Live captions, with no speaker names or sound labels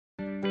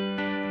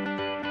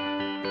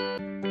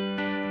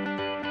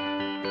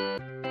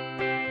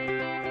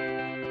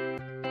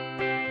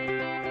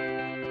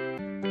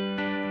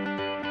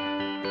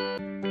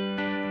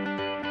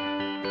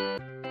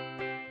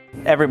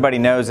Everybody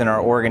knows in our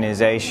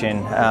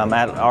organization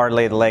at Our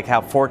Lady of the Lake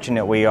how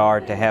fortunate we are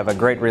to have a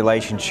great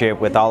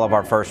relationship with all of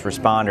our first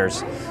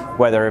responders,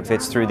 whether if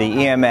it's through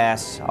the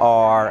EMS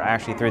or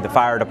actually through the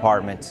fire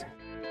departments.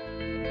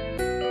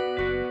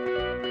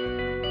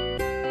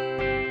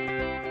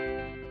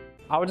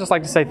 I would just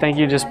like to say thank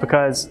you, just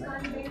because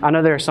I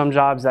know there are some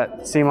jobs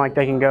that seem like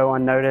they can go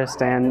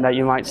unnoticed and that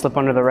you might slip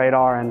under the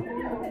radar, and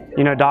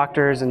you know,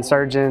 doctors and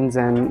surgeons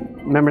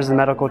and members of the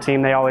medical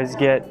team, they always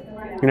get,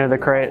 you know, the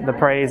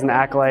praise and the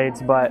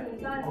accolades, but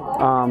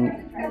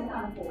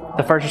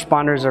the first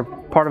responders are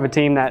part of a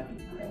team that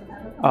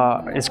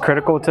is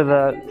critical to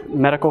the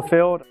medical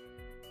field.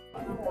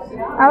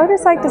 I would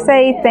just like to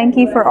say thank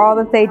you for all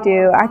that they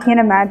do. I can't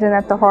imagine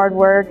that the hard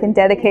work and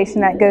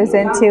dedication that goes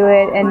into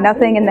it, and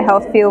nothing in the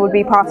health field would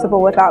be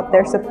possible without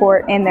their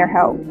support and their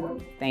help.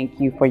 Thank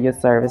you for your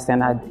service,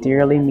 and I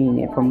dearly mean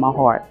it from my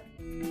heart.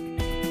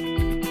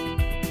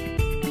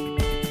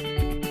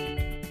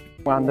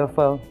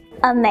 Wonderful.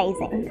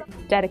 Amazing.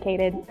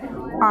 Dedicated.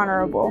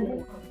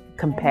 Honorable.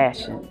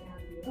 Compassion.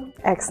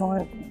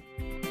 Excellent.